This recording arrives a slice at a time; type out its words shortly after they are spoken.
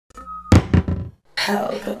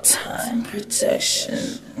Pelpa time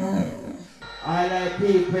protection. I like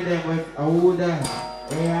people them with a wooden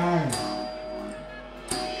AI.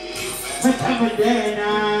 But every day and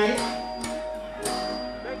night,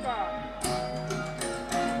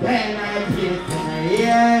 day and night place in the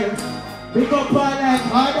air. Pick up all that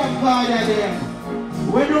father them.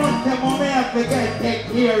 We don't say mommy have to get take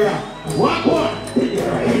care of. What one?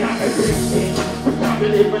 You're in everything. I can't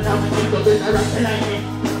believe when I'm in the business like me.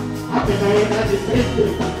 I've been in the business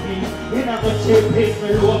with me. You know the shape pays me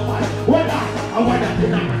low man. What I want to do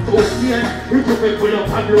now so here. You should be full of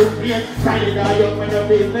a blue here. Trying to die up in the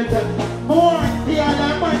business. More, the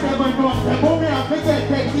other man never knows the mommy have to get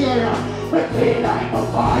take care of. But they like a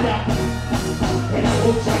father. In a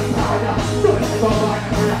ocean father. Don't ever want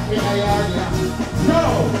to rock in a yard. So,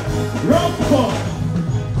 rough cut.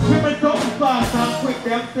 Give me something fast and quick,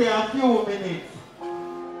 them say a few minutes.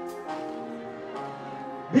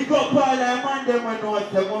 Big up all the man them and know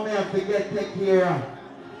the mommy have to get take care of.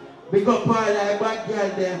 Big up all the bad girl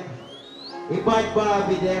them, the bad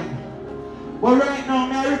Barbie them. But right now,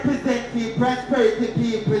 I represent the prosperity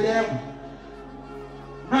people them.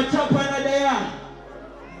 Not chop another there.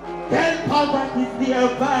 Tell poverty stay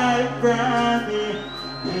far from me.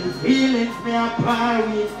 Tell feelings me apart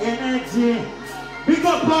with energy. Big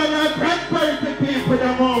up all the prosperity people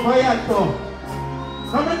them over here so.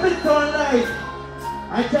 Come and be so light.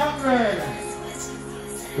 I jump red.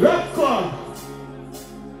 Rough cut.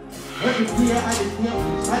 Every day I did the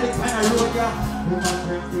kind of road ya. You must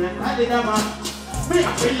represent I did a man. Me a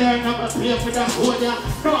learn how to play for the hood ya.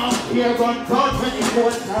 No I'm here gun out when it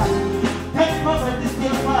goes down. Take cover this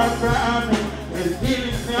year far from me. There's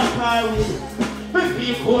feelings me apart with. Me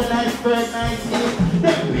feel cold like bird night here.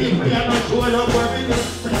 Them people you not show love for me.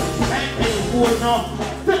 Can't tell you food now.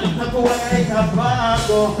 Tell them to go like a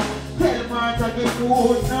fargo. Tell Martha get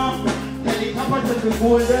food now. Tell the couple to be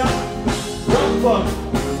food there. Rough cut.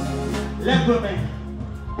 Level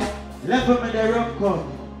me the rough cut.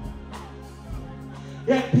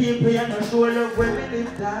 Them people you know show love when we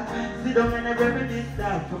live that. Sit down and reminisce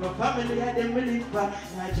that. From a family I them we live back.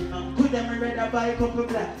 Imagine them to them I rather buy a couple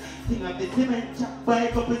black. Think of the cement chop, buy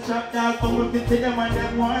a couple strap dog. Come with me to them and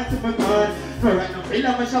them want to my God. For right now feel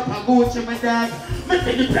like my shop and go to my dad. Me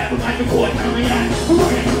say the black got the coat on me hand.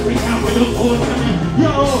 We can't with the coat on me.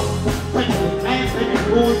 Yo, when you nice and the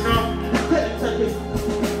coat now. Tell them something.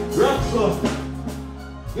 Rough cut.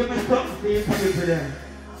 Give me something for you people there.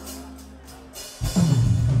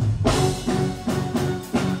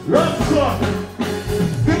 Rough cut.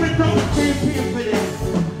 Give me some people there.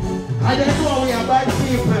 I don't know we are bad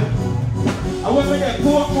people. I want me there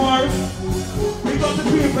poor more. Pick up the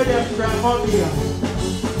people there from Mobile.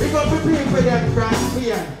 Pick up the people there from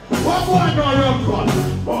Spain. What one no rough cut?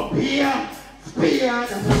 Mobile, Spain,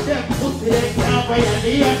 them pussy they can't buy a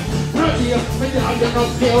name. Not here, me dog you no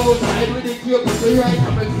play outside with the cube to the right.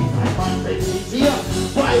 I'm a kid, my man said he's here.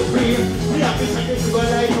 Why free? Me have to say this go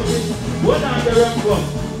like this. What on the rough cut?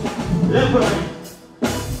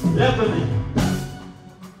 Level me.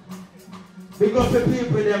 Pick up the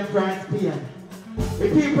people them from Spain. The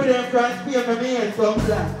people them from Spain, my man some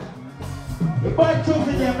black. The bad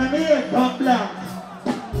children them, my man some black.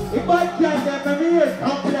 The bad cat them, my man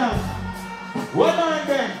some black. What on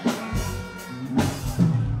them?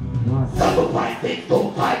 7.6,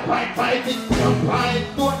 2.5,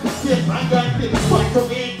 7.2, yes, my God, what to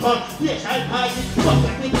me, yes, I'll hide it, but I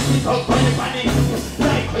think it's all funny,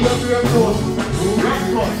 like your real road,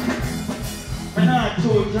 I'm not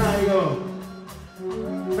too dry, yo.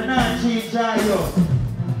 I'm not too dry, yo.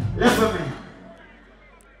 Level me.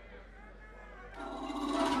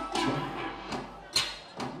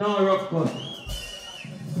 No rough cut.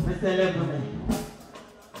 I say level me.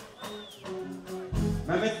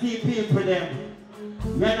 Let me see people them.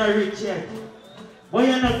 You're not rich yet. But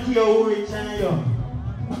you're not care who rich and you.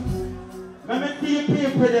 Let me see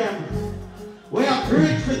people them. We are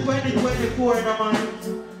rich for 2024 in a man.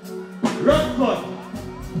 Rough cut.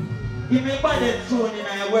 Give me body tune in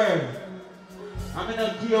our world. I'm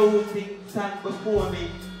not care who things stand before me.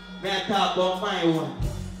 May I talk about my one.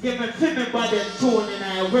 Give me body tune in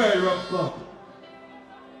our world, rough cut.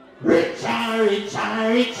 Richard, with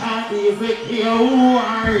you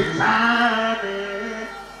are Richard.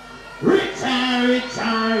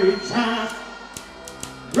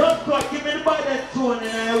 Rough cut, give me the body tune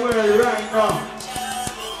in our world right now.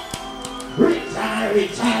 Richard.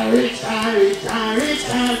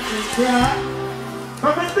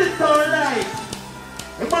 Come and sit so light.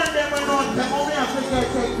 The man them are not, the mommy have to get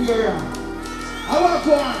take care of. I want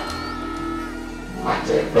one.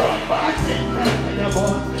 Watching blood, in the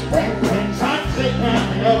boat. Attention, sitting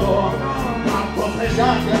in the boat. couple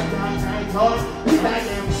down them last night on. Did I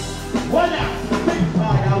them? What up? Big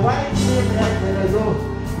father, white team, me I tell you.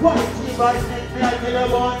 White team, I think me I tell you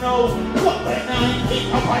about now. Couple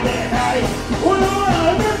 19 up on their night. Who the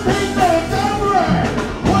world? This thing there, somewhere.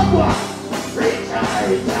 What? Richard.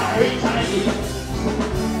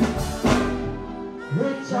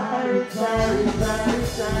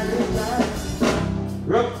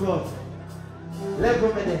 Rough foot. Left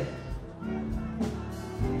with me there.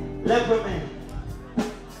 Left with me.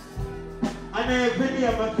 And every day I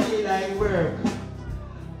feel like work.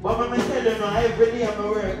 But I'm tell you now, every day I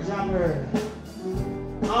work, jammer.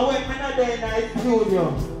 And when I'm not there in the studio,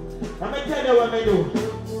 I'm tell you what I do.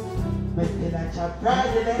 I still a chop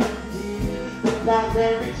Friday. Cause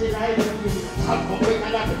they're rich in IT. I'm going to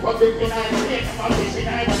have to public in IT. I'm rich in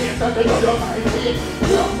IT. So they don't know my feet.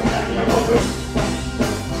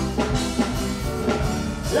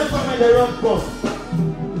 Look at the rough book.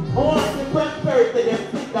 I want to prosperity them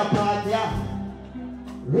think about ya.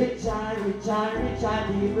 Richard,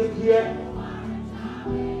 leave here.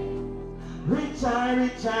 Richard.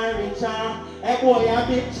 Hey boy, a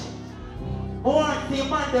bitch. I want to see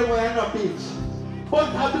man them where I'm a bitch. But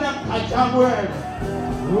I black catch a word.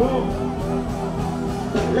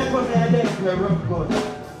 Let me against the rough gun.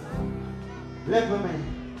 Let me.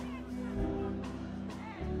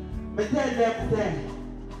 I tell them say,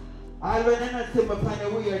 all when I not see me on the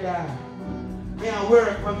weird eye, me I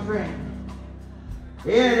work my friend.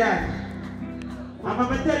 Hear that? I'm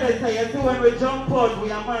going to tell you say, you see when we jump out, we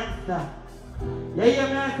are monster. You hear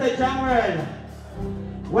me I say, John World?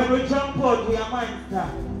 When we jump out, we are monster.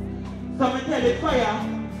 So I tell the fire,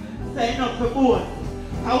 say enough for both.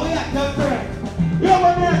 And we have to friend. You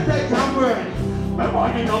want me to say John World? My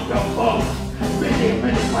morning of the boat. Believe me,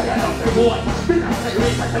 the fire of the boat. We not say we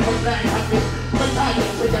can have a blind happy. But I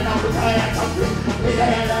just say that I'm tired of it. We got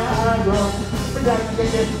a hard road. We got to get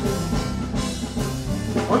this.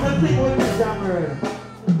 Wanna sing with me, John World?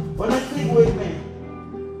 Wanna sing with me?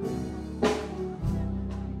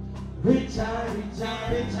 Richard,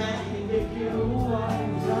 if you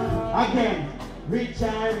want again.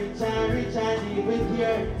 Richard, even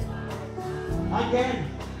here. Again.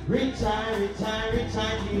 Richard,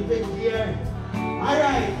 even here.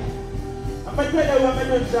 Alright. I'm gonna tell you what I'm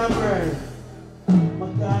doing, Jammer.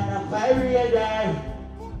 I'm gonna fire you there.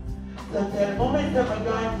 So tell moment I'm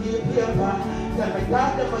gonna give you a back. Tell me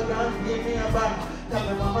God I'm gonna give me a back. Tell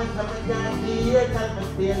me moment I'm gonna be here. Tell me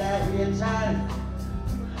stay like Richard.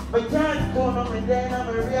 My can't go on my day, I'm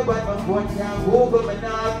a real but my phone can't Google me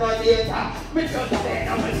now, I'm not data. Me just say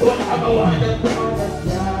I'm a phone, I'm a one that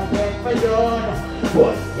can't get my own.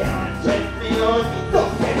 What can't check me on,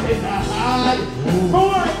 don't get me the hard. I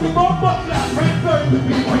want to go back like friend girl to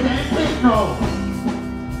be when I think no.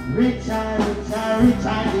 Richard,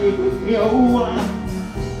 with you one.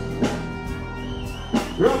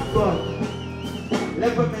 Rough gun,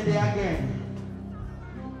 level me there again.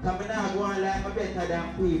 Because I not going like I'm better than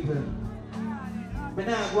people. I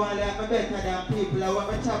not going like I'm better than people. I want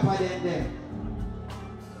my chopper than them.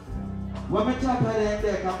 When my chopper than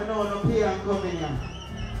them, because I know no pay and come in here.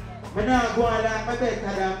 I not going like I'm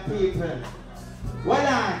better than people. Well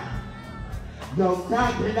on. Yo,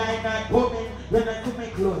 tag the line not coming. When I see my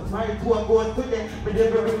clothes, my poor goes to them. But they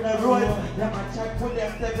were in the road. Them I check put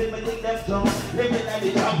them seven, but take them down. Living at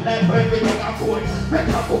the top like everything I'm going. Make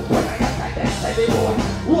a book when I got them anymore.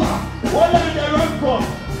 What on the road come?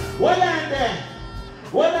 What on there?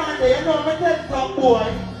 What on there? You know me tell some boy.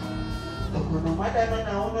 Look no matter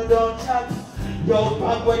now, no don't chat. Yo,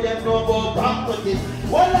 back with them no more back with it.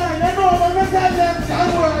 What on? You know me tell them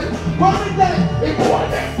some word. What me tell? If one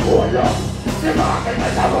them pull up, the market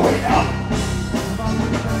is a winner.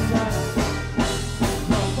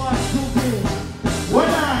 What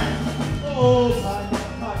on? Oh,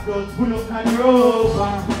 God, those pull up and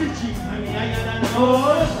rover. The chick and me higher than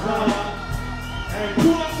Osa. And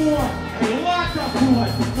poor more, and water poor.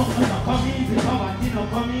 No, come easy,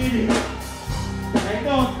 come easy. And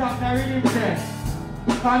don't stop the rhythm there.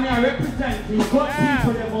 Because I represent the good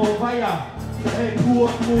people them over here. Hey, poor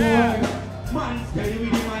more. Man, steady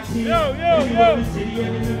with him and team. Anywhere we see the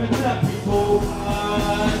enemy, we clap people.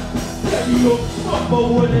 Steady up, up a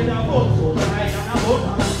hole in a boat. So right on a boat.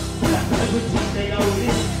 That's everything they are with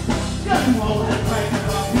it. Just know that right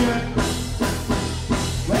up here.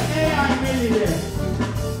 When AI really there.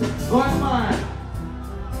 God man.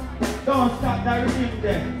 Don't stop that rhythm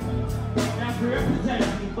there. You have to represent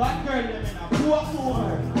the bad girl them in a poor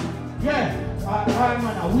more. Yeah, our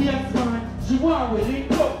man a weird man. She want we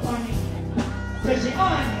link up on it. Say she on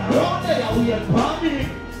around there we are bombing.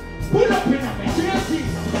 Pull up in a machine.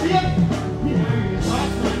 Yeah. Bad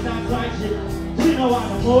man, that's why she don't want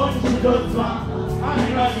no money, she does want. I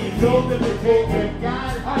mean, I need love to take them, girl.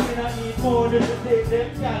 I mean, I need money to take them,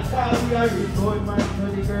 girl. Cause we are rich old man, so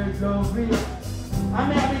the girls love me. I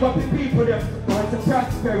mean, I big up the people that want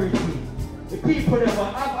prosperity. The people that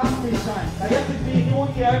want have ambition. Like every new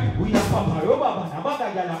year, we have Papa Rubber, and a bag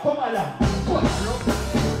of y'all come along.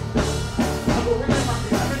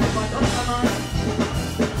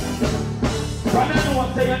 Brother, no one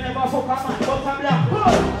say you never fuck a man, but I'm like, oh,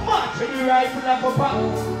 match when you ride to the papa.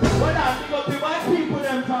 But I think up to my people,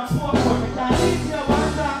 them from poor for me, can't leave your man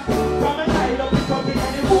down. From a side up, it's up in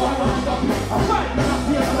any war, I'm up. I'm fighting up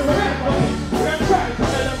here, I'm red for me. We're trying to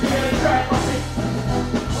tell them, we're trying for me.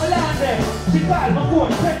 Well, I'm there, she called my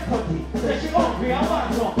phone, 10:30. Said she hungry, I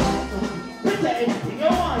want some. We say anything you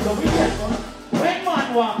want, so we get one. When man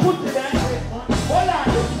want, put it in. Well, I'm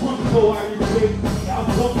just going to go and replace me. I'm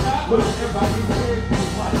from that, but everybody says,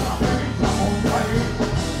 what's my parents? I'm on fire.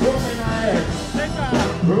 Look in my head.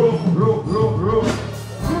 Bro.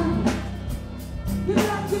 Give it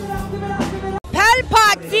up. Pelpa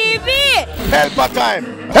TV! Pelpa time!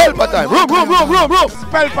 Pelpa time! Room!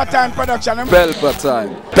 Pelpa time production!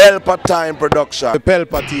 Pelpa time production!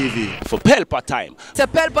 Pelpa TV! For Pelpa time! It's a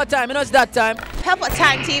Pelpa time, you know it's that time. Pelpa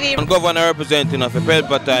time TV! I'm governor representing of a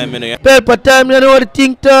Pelpa time, you know. Pelpa time, you know what the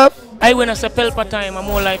thing tough? I when I say Pelpa time, I'm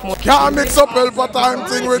more like more. Can't mix up Pelpa time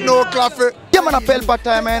thing with no coffee. Yeah, man, a Pelpa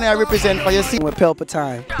time, and I represent for you. See, with Pelpa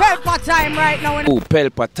time. Pelpa time right now. Oh,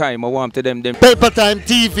 Pelpa time, I want to them. Pelpa time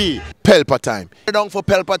TV. Pelpa time. Down for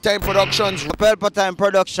Pelpa time productions. Pelpa time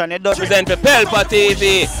production. It does Present for Pelpa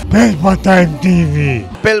TV. Pelpa time TV.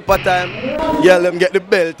 Pelpa time. Yeah, let them get the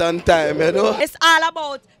belt on time, you know. It's all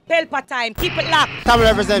about Pelpa time. Keep it locked. Come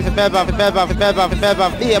represent for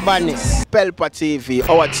Pelpa, be a badness. Pelpa TV,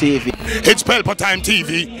 our TV. It's Pelpa time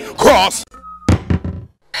TV. Cross.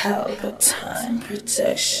 Pelpa time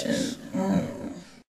protection.